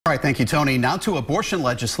All right, thank you, Tony. Now to abortion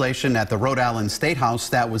legislation at the Rhode Island State House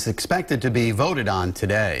that was expected to be voted on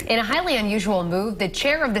today. In a highly unusual move, the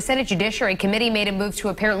chair of the Senate Judiciary Committee made a move to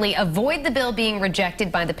apparently avoid the bill being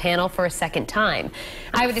rejected by the panel for a second time.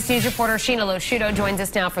 Eyewitness News reporter Sheena Losciuto joins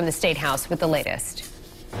us now from the State House with the latest.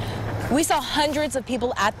 We saw hundreds of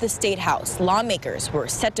people at the State House. Lawmakers were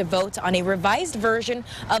set to vote on a revised version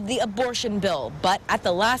of the abortion bill, but at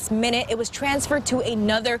the last minute, it was transferred to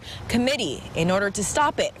another committee in order to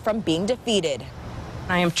stop it from being defeated.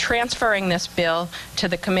 I am transferring this bill to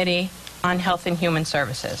the Committee on Health and Human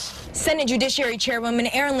Services. Senate Judiciary Chairwoman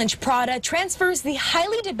Erin Lynch Prata transfers the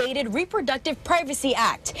highly debated Reproductive Privacy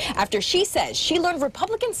Act after she says she learned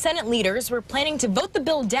Republican Senate leaders were planning to vote the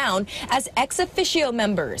bill down as ex officio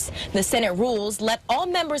members. The Senate rules let all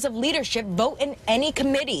members of leadership vote in any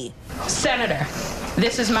committee. Senator,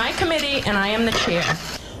 this is my committee and I am the chair.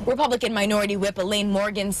 Republican Minority Whip Elaine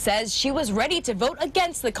Morgan says she was ready to vote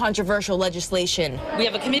against the controversial legislation. We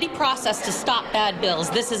have a committee process to stop bad bills.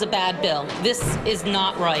 This is a bad bill. This is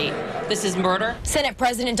not right. This is murder. Senate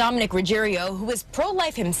President Dominic Ruggerio, who is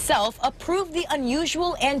pro-life himself, approved the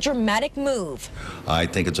unusual and dramatic move. I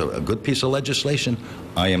think it's a good piece of legislation.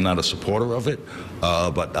 I am not a supporter of it,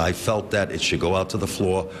 but I felt that it should go out to the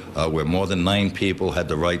floor where more than 9 people had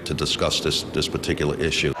the right to discuss this particular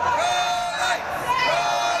issue.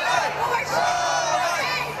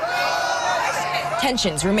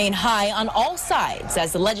 Tensions remain high on all sides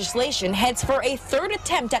as the legislation heads for a third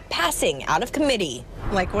attempt at passing out of committee.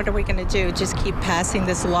 Like, what are we going to do? Just keep passing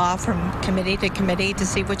this law from committee to committee to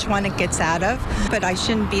see which one it gets out of? But I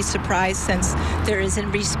shouldn't be surprised since there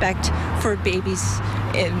isn't respect for babies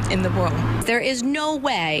in the womb. There is no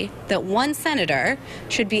way that one senator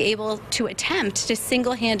should be able to attempt to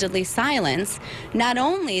single-handedly silence not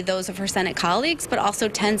only those of her Senate colleagues, but also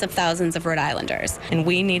tens of thousands of Rhode Islanders. And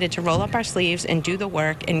we needed to roll up our sleeves and do the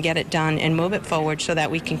work and get it done and move it forward so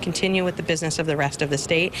that we can continue with the business of the rest of the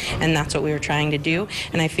state. And that's what we were trying to do.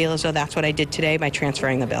 And I feel as though that's what I did today by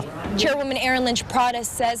transferring the bill. Chairwoman Erin Lynch Prata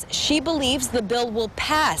says she believes the bill will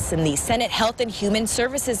pass in the Senate Health and Human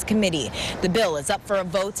Services Committee. The bill is up for a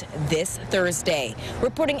vote this Thursday.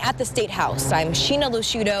 Reporting at the State House, I'm Sheena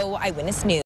Losciuto, Eyewitness News.